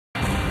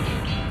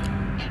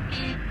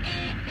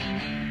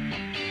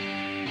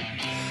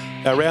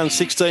Our round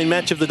 16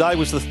 match of the day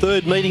was the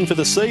third meeting for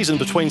the season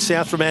between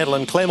South Fremantle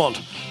and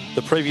Claremont.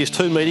 The previous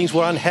two meetings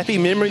were unhappy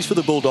memories for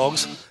the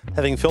Bulldogs,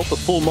 having felt the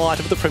full might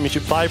of the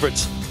premiership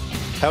favourites.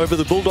 However,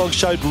 the Bulldogs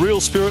showed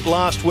real spirit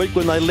last week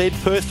when they led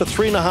Perth for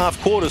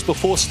 3.5 quarters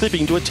before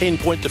slipping to a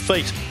 10-point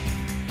defeat.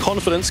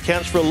 Confidence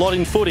counts for a lot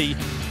in footy,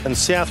 and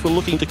South were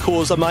looking to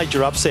cause a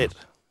major upset.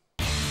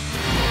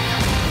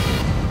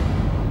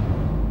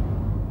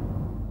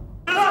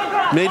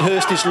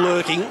 Medhurst is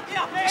lurking.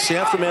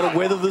 South Fremantle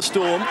weather the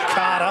storm.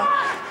 Carter,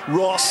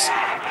 Ross.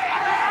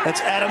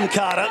 That's Adam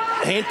Carter.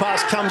 Hand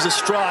pass comes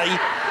astray.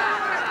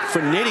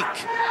 Frenetic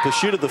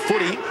pursuit of the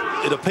footy.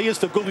 It appears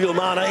for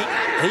Guglielmane.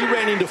 He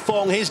ran into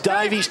Fong. Here's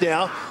Davies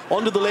now.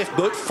 Onto the left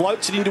boot.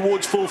 Floats it in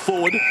towards full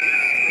forward.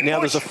 Now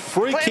there's a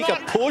free kick, a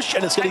push,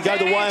 and it's going to go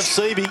the way of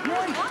Seavey.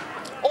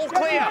 All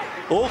clear.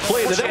 All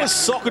clear. Now that was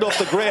socket off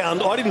the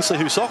ground. I didn't see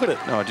who socketed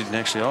it. No, I didn't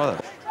actually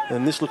either.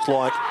 And this looks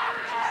like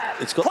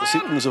it's got the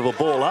symptoms of a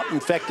ball up.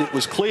 In fact, it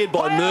was cleared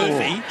by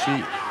Murphy.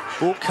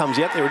 Ball comes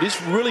out there. It is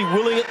really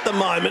willing at the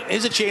moment.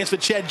 Here's a chance for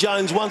Chad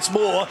Jones once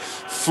more.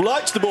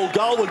 Floats the ball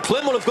goal, and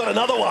Claremont have got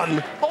another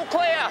one. All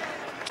clear.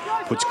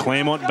 Puts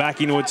Claremont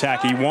back into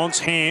attack. He wants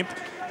Hamp.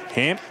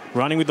 Hamp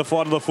running with the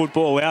flight of the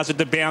football. Allows it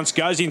to bounce.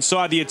 Goes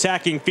inside the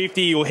attacking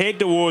 50. He'll head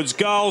towards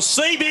goal.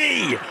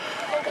 CB!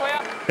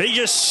 He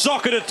just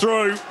socketed it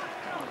through.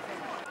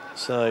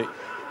 So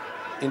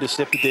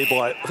intercepted there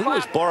by, I think it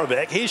was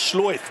Borovac. Here's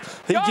Schleuf.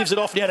 He gives it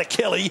off now to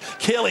Kelly.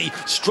 Kelly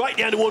straight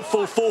down toward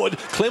full forward.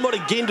 Claremont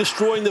again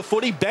destroying the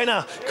footy.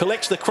 Banner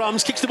collects the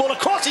crumbs, kicks the ball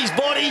across his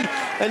body.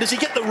 And does he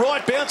get the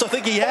right bounce? I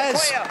think he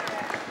has.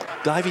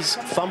 Davies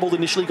fumbled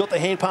initially, got the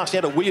hand pass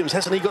out to Williams.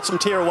 Hasn't he got some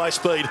tearaway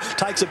speed?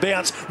 Takes a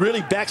bounce,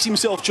 really backs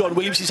himself, John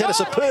Williams. He's had a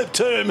superb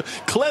term,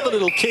 clever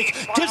little kick,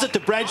 gives it to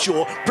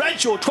Bradshaw.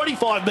 Bradshaw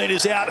 25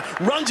 metres out,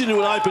 runs into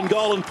an open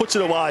goal and puts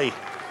it away.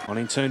 On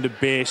in turn to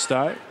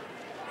Bairstow.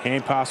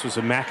 Hand pass was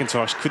a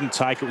McIntosh, couldn't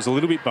take it, was a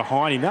little bit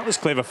behind him. That was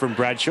clever from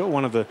Bradshaw,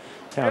 one of the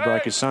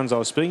Powerbreakers sons I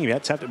was speaking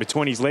about. Tapped it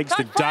between his legs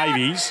to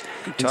Davies.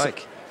 Good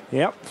take.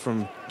 Yep,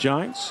 from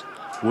Jones.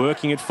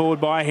 Working it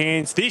forward by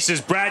hands. This is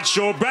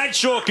Bradshaw.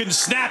 Bradshaw can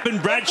snap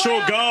and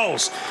Bradshaw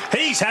goals.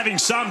 He's having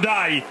some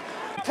day.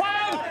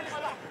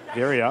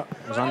 Verrier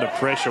was under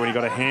pressure when he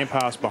got a hand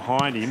pass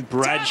behind him.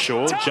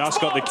 Bradshaw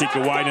just got the kick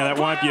away. Now that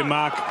won't be a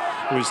mark.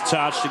 It was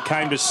touched. It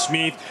came to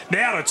Smith.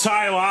 Now to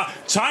Taylor.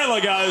 Taylor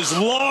goes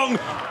long.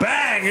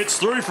 Bang. It's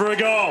through for a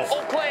goal.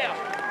 All clear.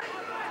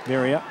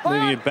 Verrier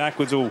moving it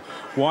backwards. All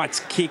White's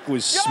kick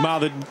was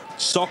smothered,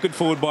 socket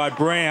forward by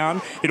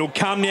Brown. It'll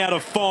come now to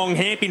Fong.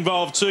 Hamp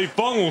involved too.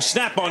 Fong will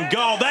snap on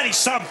goal. That is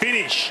some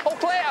finish. All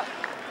clear.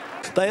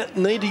 They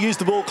need to use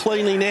the ball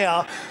cleanly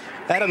now.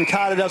 Adam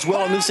Carter does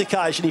well on this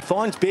occasion. He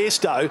finds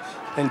Bairstow,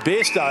 and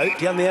Bairstow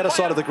down the outer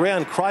side of the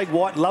ground. Craig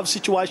White loves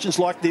situations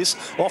like this.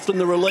 Often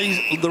the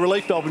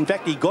relief valve. In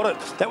fact, he got it.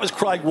 That was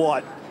Craig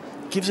White.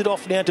 Gives it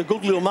off now to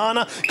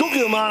Guglielmane.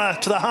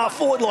 Guglielmane to the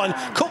half-forward line.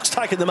 Cook's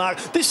taken the mark.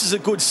 This is a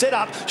good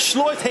setup.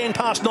 Schleuf hand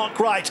pass not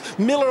great.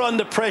 Miller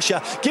under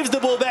pressure. Gives the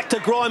ball back to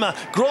Grimer.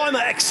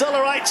 Grimer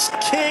accelerates,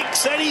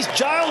 kicks, and he's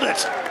jailed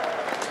it.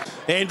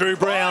 Andrew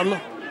Brown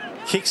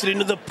kicks it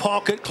into the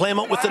pocket.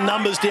 Claremont with the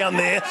numbers down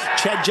there.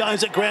 Chad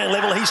Jones at ground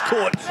level. He's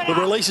caught. But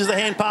releases the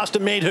hand pass to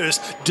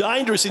Medhurst.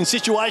 Dangerous in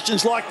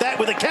situations like that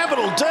with a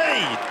capital D.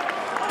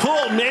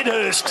 Paul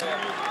Medhurst.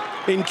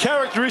 In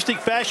characteristic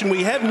fashion,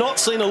 we have not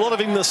seen a lot of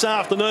him this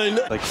afternoon.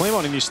 They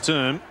Claremont in this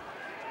term,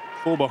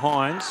 4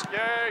 behinds,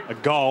 a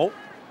goal,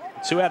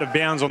 2 out of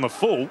bounds on the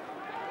full.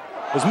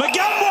 Was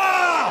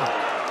Magumwa!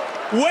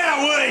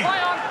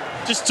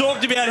 Wowee! Just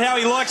talked about how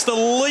he likes to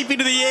leap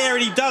into the air,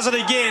 and he does it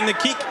again. The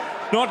kick,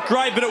 not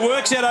great, but it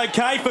works out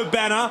okay for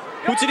Banner.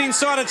 Puts it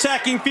inside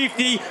attacking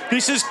 50.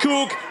 This is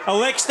Cook.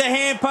 Elects the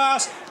hand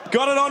pass.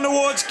 Got it on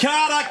towards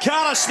Carter.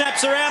 Carter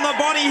snaps around the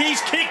body.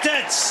 He's kicked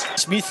it.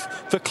 Smith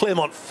for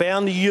Claremont.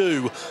 Found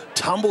you.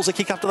 Tumbles a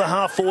kick up to the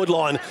half-forward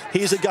line.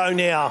 Here's a go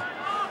now.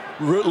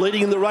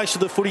 Leading in the race to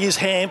the footy is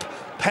Hamp.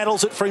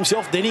 Paddles it for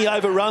himself. Then he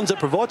overruns it.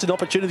 Provides an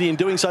opportunity in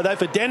doing so, though,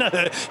 for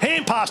Danaher.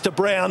 Hand pass to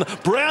Brown.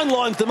 Brown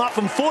lines them up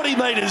from 40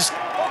 metres.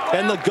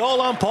 And the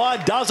goal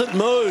umpire doesn't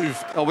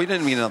move. Oh, we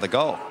didn't get another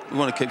goal. We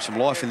want to keep some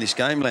life in this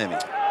game, Lammy.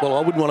 Well, I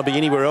wouldn't want to be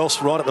anywhere else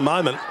right at the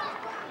moment.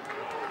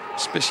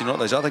 Especially not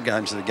those other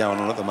games that are going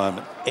on at the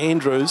moment.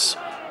 Andrews,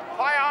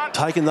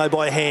 taken though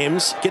by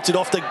Hams, gets it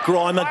off to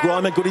Grimer.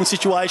 Grimer good in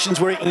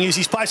situations where he can use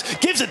his pace.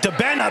 Gives it to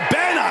Banner.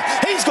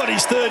 Banner, he's got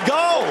his 3rd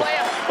goal.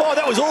 Oh,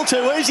 that was all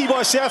too easy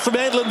by South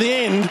Fremantle in the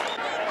end.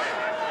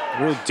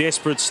 Real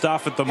desperate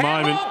stuff at the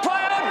moment.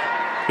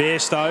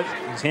 Bairstow,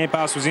 his hand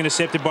pass was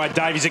intercepted by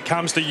Davies. It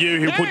comes to you.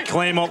 He'll put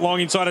Claremont long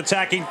inside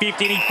attacking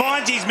 50, and he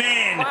finds his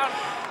man.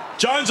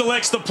 Jones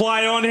elects to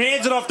play on,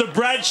 hands it off to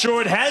Bradshaw.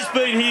 It has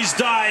been his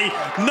day,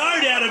 no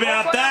doubt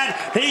about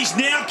that. He's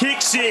now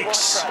kicked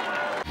 6.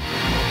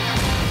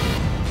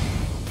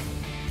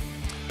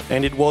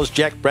 And it was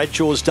Jack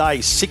Bradshaw's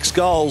day. 6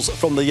 goals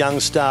from the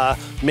young star.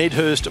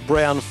 Medhurst,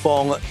 Brown,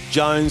 Fong,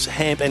 Jones,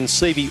 Hamp and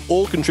Seavey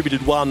all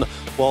contributed 1,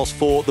 whilst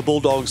for the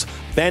Bulldogs,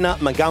 Banner,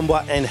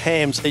 Magumba and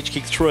Hams each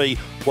kicked 3,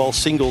 while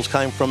singles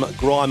came from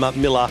Grimer,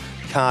 Miller,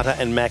 Carter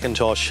and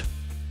McIntosh.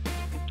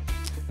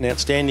 An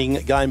outstanding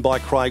game by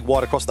Craig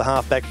White across the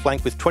half-back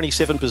flank with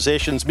 27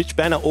 possessions. Mitch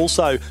Banner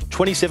also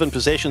 27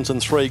 possessions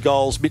and 3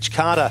 goals. Mitch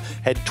Carter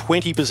had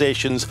 20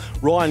 possessions.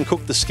 Ryan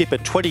Cook, the skipper,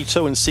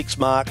 22 and 6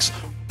 marks.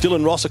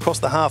 Dylan Ross across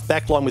the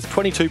half-back line with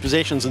 22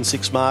 possessions and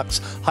 6 marks.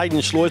 Hayden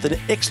Schleurth, an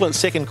excellent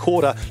second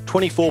quarter,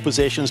 24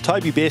 possessions.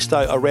 Toby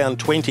Besto around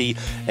 20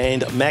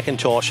 and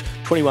McIntosh,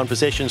 21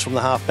 possessions from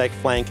the half-back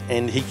flank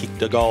and he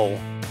kicked a goal.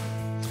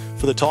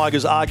 For the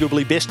Tigers,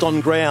 arguably best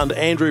on ground,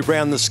 Andrew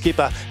Brown, the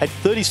skipper, had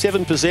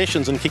 37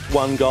 possessions and kicked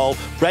 1 goal.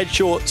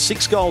 Bradshaw,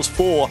 6 goals,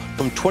 4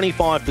 from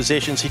 25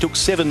 possessions. He took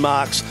 7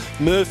 marks.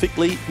 Murphy,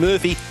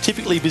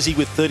 typically busy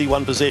with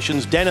 31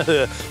 possessions.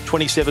 Danaher,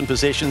 27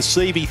 possessions.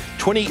 Seavey,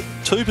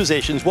 22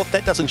 possessions. What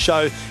that doesn't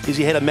show is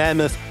he had a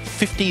mammoth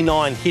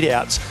 59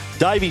 hit-outs.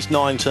 Davies,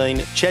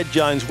 19. Chad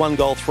Jones, 1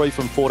 goal, 3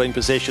 from 14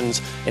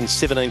 possessions and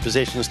 17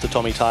 possessions to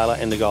Tommy Taylor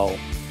and the goal.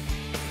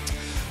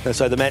 And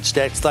so the match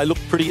stats, they look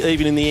pretty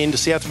even in the end.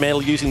 South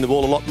Fremantle using the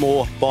ball a lot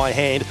more by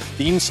hand.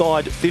 The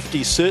inside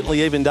 50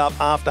 certainly evened up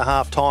after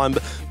half-time,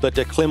 but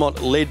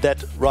Claremont led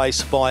that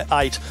race by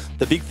 8.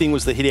 The big thing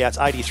was the hit-outs,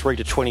 83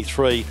 to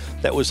 23.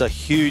 That was a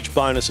huge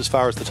bonus as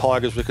far as the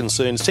Tigers were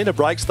concerned. Centre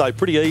breaks, though,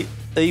 pretty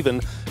even,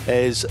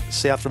 as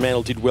South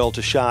Fremantle did well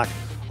to shark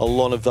a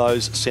lot of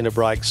those centre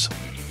breaks.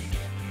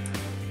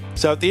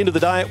 So at the end of the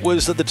day, it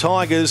was that the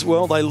Tigers,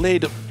 well, they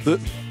led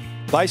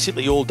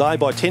basically all day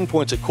by 10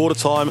 points at quarter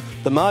time.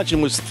 The margin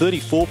was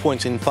 34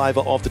 points in favour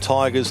of the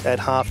Tigers at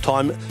half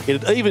time.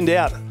 It had evened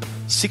out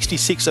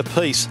 66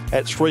 apiece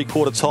at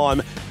 3/4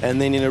 time,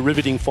 and then in a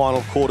riveting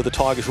final quarter, the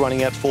Tigers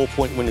running out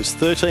 4-point winners.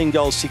 13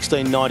 goals,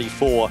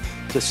 16.94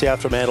 to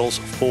South Fremantle's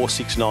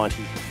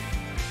 4.690.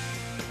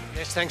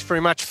 Yes, thanks very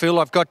much, Phil.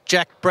 I've got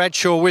Jack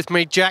Bradshaw with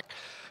me. Jack,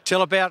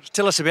 tell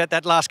us about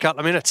that last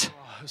couple of minutes.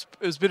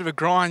 It was a bit of a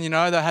grind, you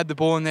know. They had the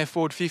ball in their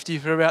forward 50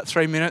 for about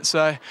 3 minutes.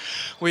 So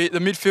the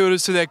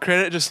midfielders, to their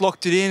credit, just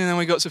locked it in, and then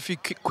we got a few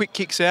quick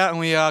kicks out, and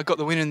we got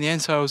the win in the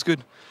end, so it was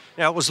good.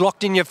 Now, it was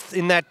locked in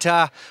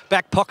that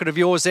back pocket of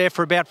yours there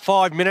for about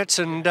 5 minutes,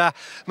 and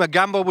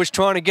Magumba was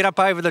trying to get up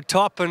over the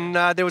top, and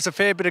there was a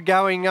fair bit of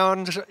going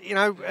on. You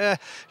know,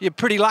 you're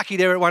pretty lucky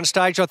there at one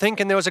stage, I think,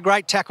 and there was a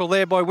great tackle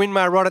there by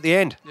Winmar right at the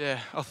end. Yeah,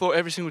 I thought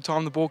every single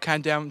time the ball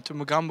came down to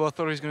Magumba, I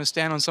thought he was going to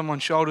stand on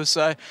someone's shoulders,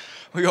 so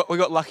we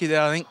got lucky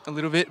there, I think, a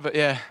little bit, but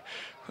yeah,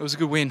 it was a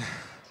good win.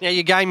 Now,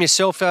 you game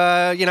yourself,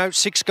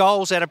 6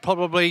 goals out of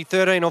probably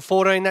 13 or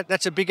 14.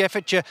 That's a big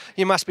effort.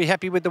 You must be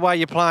happy with the way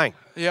you're playing.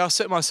 Yeah, I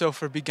set myself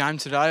for a big game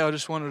today. I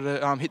just wanted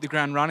to hit the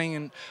ground running,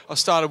 and I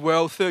started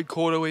well. Third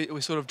quarter, we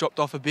sort of dropped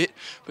off a bit,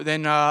 but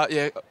then,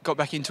 got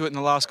back into it in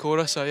the last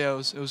quarter, so, yeah,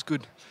 it was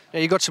good. Now,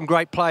 you've got some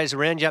great players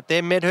around you up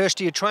there. Medhurst,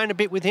 do you train a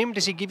bit with him?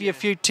 Does he give you a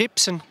few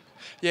tips?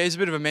 Yeah, he's a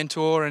bit of a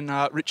mentor, and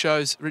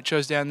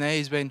Richo's down there.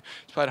 He's played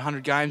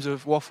 100 games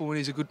of WAFL, and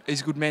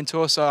he's a good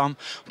mentor. So I'm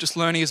just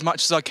learning as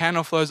much as I can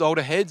off those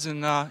older heads,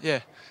 and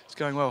it's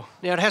going well.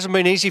 Now, it hasn't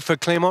been easy for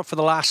Claremont for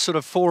the last sort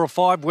of 4 or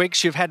 5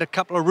 weeks. You've had a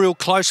couple of real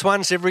close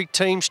ones. Every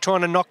team's trying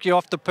to knock you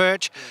off the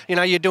perch. You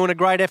know, you're doing a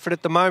great effort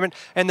at the moment,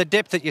 and the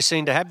depth that you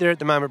seem to have there at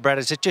the moment, Brad,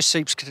 it just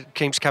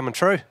keeps coming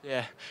through.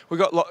 Yeah, we've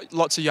got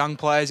lots of young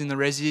players in the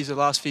Resies the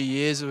last few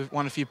years. We've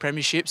won a few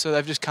premierships, so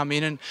they've just come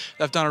in and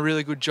they've done a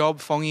really good job.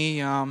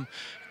 Fongy,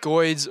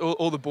 Goids,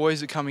 all the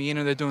boys are coming in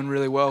and they're doing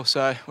really well,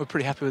 so we're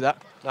pretty happy with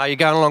that. No, you're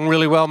going along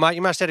really well, mate.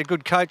 You must have had a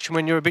good coach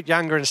when you were a bit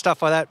younger and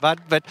stuff like that, bud,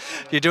 but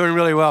you're doing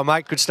really well,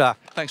 mate. Good stuff.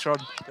 Thanks,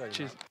 Rod.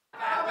 Cheers.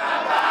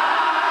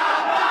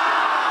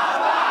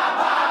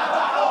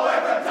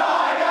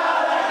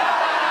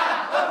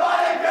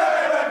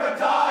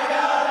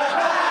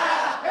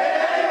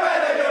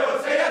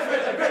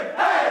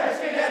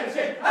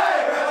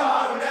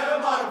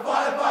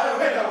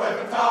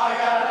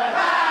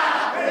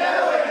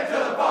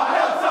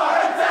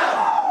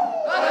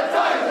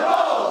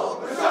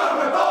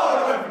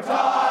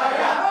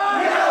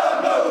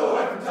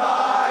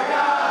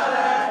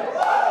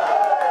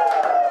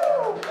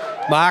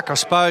 Mark, I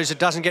suppose it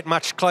doesn't get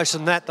much closer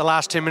than that, the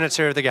last 10 minutes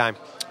here of the game.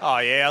 Oh,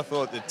 yeah, I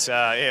thought that,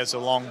 it was a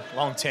long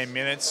 10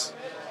 minutes.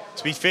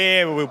 To be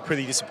fair, we were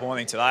pretty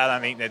disappointing today. I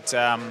don't think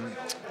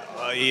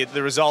that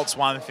the result's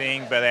one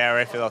thing, but our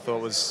effort, I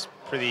thought, was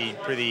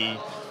pretty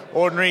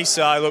ordinary.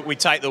 So, look, we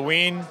take the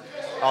win.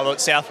 I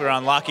thought South were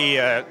unlucky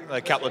a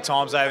couple of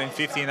times. They had in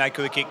 50 and they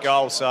could have kicked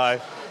goals.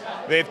 So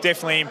they've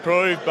definitely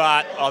improved,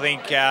 but I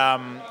think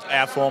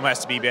our form has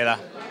to be better.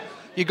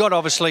 You got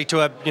obviously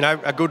to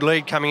a good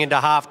lead coming into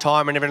half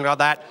time and everything like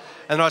that,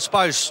 and I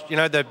suppose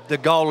the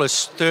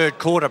goalless third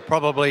quarter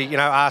probably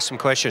asked some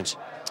questions.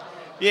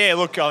 Yeah,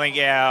 look, I think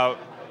our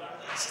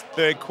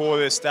third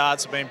quarter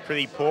starts have been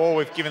pretty poor.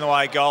 We've given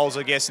away goals,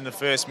 I guess, in the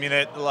first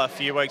minute the last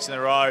few weeks in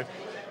a row.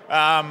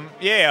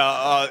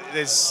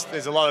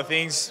 There's a lot of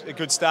things. A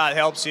good start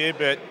helps you,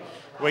 but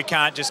we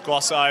can't just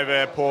gloss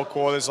over poor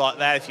quarters like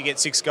that. If you get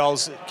 6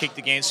 goals kicked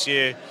against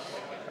you,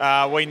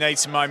 we need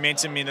some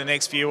momentum in the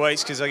next few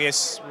weeks, because I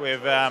guess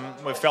we've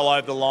fell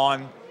over the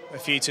line a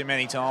few too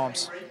many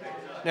times.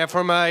 Now,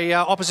 from a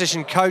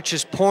opposition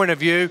coach's point of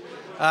view,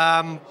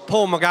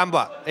 Paul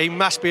Magumba, he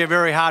must be a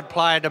very hard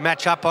player to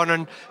match up on,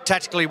 and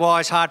tactically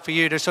wise, hard for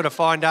you to sort of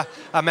find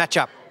a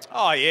match-up.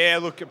 Oh, yeah,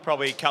 look,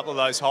 probably a couple of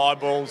those high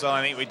balls, I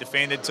don't think we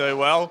defended too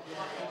well.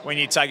 When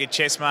you take a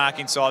chest mark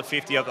inside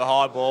 50 of the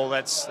high ball,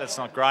 that's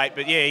not great.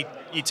 But, yeah,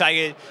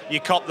 you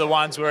cop the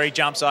ones where he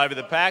jumps over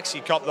the packs,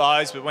 you cop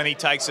those, but when he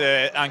takes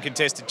an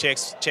uncontested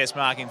chest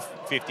mark in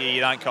 50, you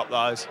don't cop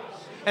those.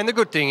 And the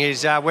good thing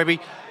is, Webby,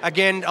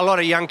 again, a lot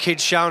of young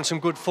kids showing some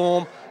good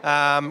form.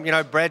 You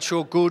know,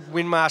 Bradshaw, good.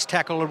 Windmar's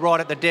tackle right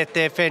at the death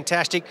there,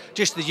 fantastic.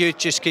 Just the youth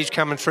just keeps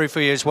coming through for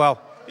you as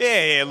well.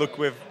 Yeah, look,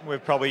 we've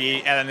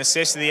probably at a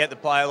necessity had to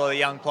play a lot of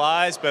young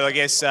players, but I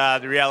guess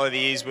the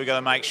reality is we've got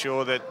to make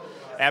sure that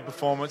our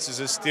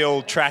performances are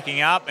still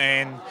tracking up,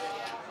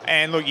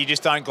 and look, you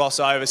just don't gloss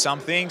over some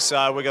things,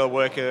 so we've got to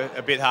work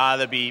a bit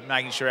harder to be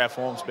making sure our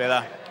form's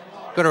better.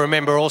 Got to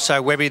remember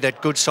also, Webby,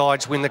 that good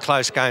sides win the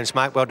close games,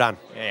 mate. Well done.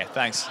 Yeah,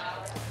 thanks.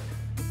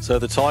 So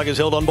the Tigers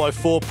held on by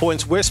 4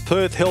 points. West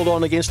Perth held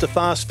on against a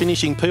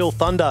fast-finishing Peel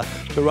Thunder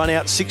to run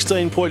out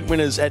 16-point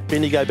winners at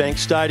Bendigo Bank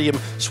Stadium.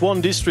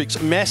 Swan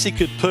Districts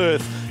massacred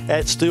Perth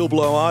at Steel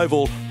Blue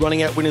Oval,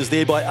 running out winners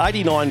there by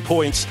 89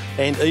 points,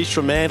 and East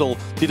Fremantle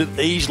did it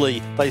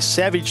easily. They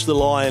savaged the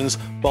Lions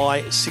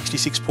by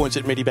 66 points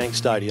at Medibank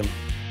Stadium.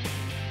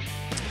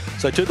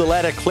 So to the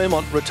ladder,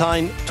 Claremont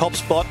retain top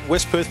spot,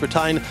 West Perth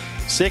retain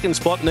second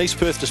spot, and East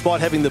Perth, despite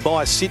having the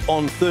bye, sit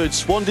on third.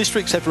 Swan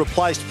Districts have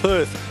replaced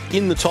Perth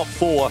in the top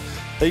 4.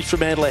 East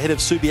Fremantle ahead of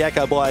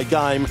Subiaco by a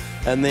game,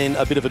 and then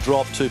a bit of a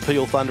drop to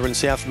Peel Thunder and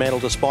South Fremantle,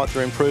 despite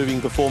their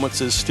improving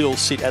performances, still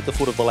sit at the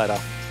foot of the ladder.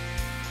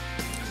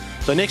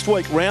 So next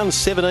week, round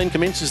 17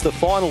 commences the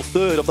final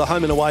third of the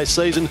home and away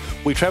season.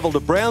 We travel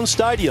to Brown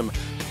Stadium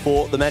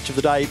for the match of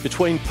the day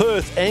between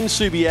Perth and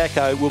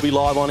Subiaco. We'll be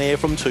live on air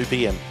from 2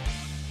 p.m.